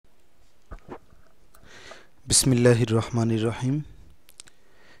বিসমিল্লাহির রহমানির রহিম।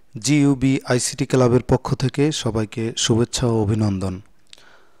 জিইউবি আইসিটি ক্লাবের পক্ষ থেকে সবাইকে শুভেচ্ছা ও অভিনন্দন।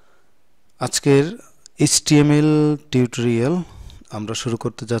 আজকের এইচটিএমএল টিউটোরিয়াল আমরা শুরু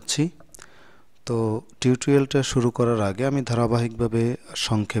করতে যাচ্ছি। তো টিউটোরিয়ালটা শুরু করার আগে আমি ধারাবাহিকভাবে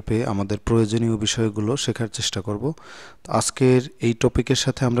সংক্ষেপে আমাদের প্রয়োজনীয় বিষয়গুলো শেখার চেষ্টা করব। তো আজকের এই টপিকের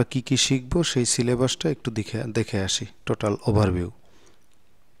সাথে আমরা কি কি শিখব সেই সিলেবাসটা একটু দেখে আসি। Total overview.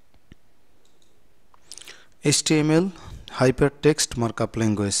 HTML hypertext markup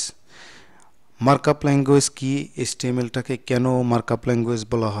language. Markup language কি, HTMLটাকে কেন মার্কআপ ল্যাঙ্গুয়েজ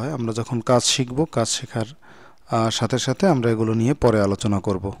বলা হয়, আমরা যখন কাজ শিখব, কাজ শেখার সাথে সাথে আমরা এগুলো নিয়ে পরে আলোচনা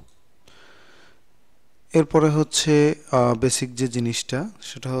করব। এরপরে হচ্ছে বেসিক যে জিনিসটা,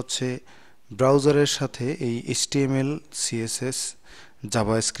 সেটা হচ্ছে ব্রাউজারের সাথে এই HTML, CSS,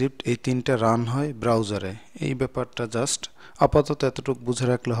 জাভাস্ক্রিপ্ট এই তিনটা রান হয় ব্রাউজারে। এই ব্যাপারটা জাস্ট আপাতত এতটুকু বুঝে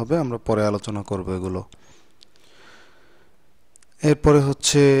রাখলে হবে, আমরা পরে আলোচনা করব এগুলো। এরপরে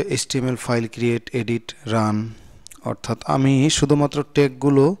হচ্ছে HTML file create, edit, run. অর্থাৎ আমি শুধুমাত্র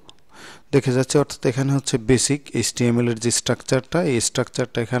ট্যাগগুলো দেখে যাচ্ছি, অর্থাৎ এখানে হচ্ছে বেসিক HTML এর যে স্ট্রাকচারটা, এই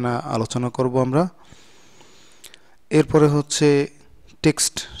স্ট্রাকচারটা এখানে আলোচনা করব আমরা। এরপরে হচ্ছে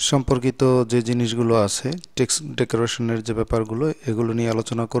টেক্সট সম্পর্কিত যে জিনিসগুলো আছে, টেক্সট ডেকোরেশনের যে ব্যাপারগুলো, এগুলো নিয়ে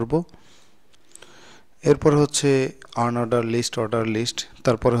আলোচনা করব। এরপরে হচ্ছে আনঅর্ডার লিস্ট, অর্ডার লিস্ট,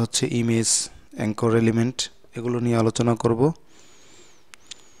 তারপরে হচ্ছে ইমেজ, অ্যাঙ্কর এলিমেন্ট, এগুলো নিয়ে আলোচনা করব।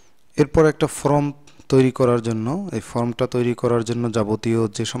 এরপর একটা ফর্ম তৈরি করার জন্য, এই ফর্মটা তৈরি করার জন্য যাবতীয়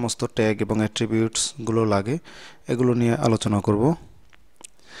যে সমস্ত ট্যাগ এবং অ্যাট্রিবিউটসগুলো লাগে, এগুলো নিয়ে আলোচনা করব।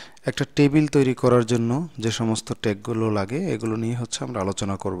 একটা টেবিল তৈরি করার জন্য যে সমস্ত ট্যাগগুলো লাগে, এগুলো নিয়ে হচ্ছে আমরা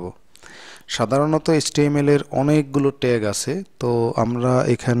আলোচনা করব। সাধারণত HTML এর অনেকগুলো ট্যাগ আছে, তো আমরা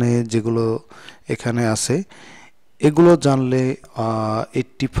এখানে যেগুলো এখানে আছে এগুলো জানলে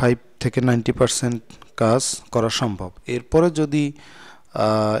 85 থেকে 90% কাজ করা সম্ভব। এরপরে যদি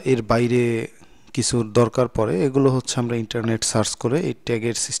এর বাইরে কিছু দরকার পড়ে, এগুলো হচ্ছে আমরা ইন্টারনেট সার্চ করে এই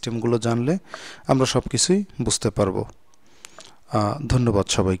ট্যাগের সিস্টেমগুলো জানলে আমরা সব কিছুই বুঝতে পারবো। ধন্যবাদ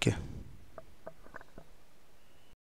সবাইকে।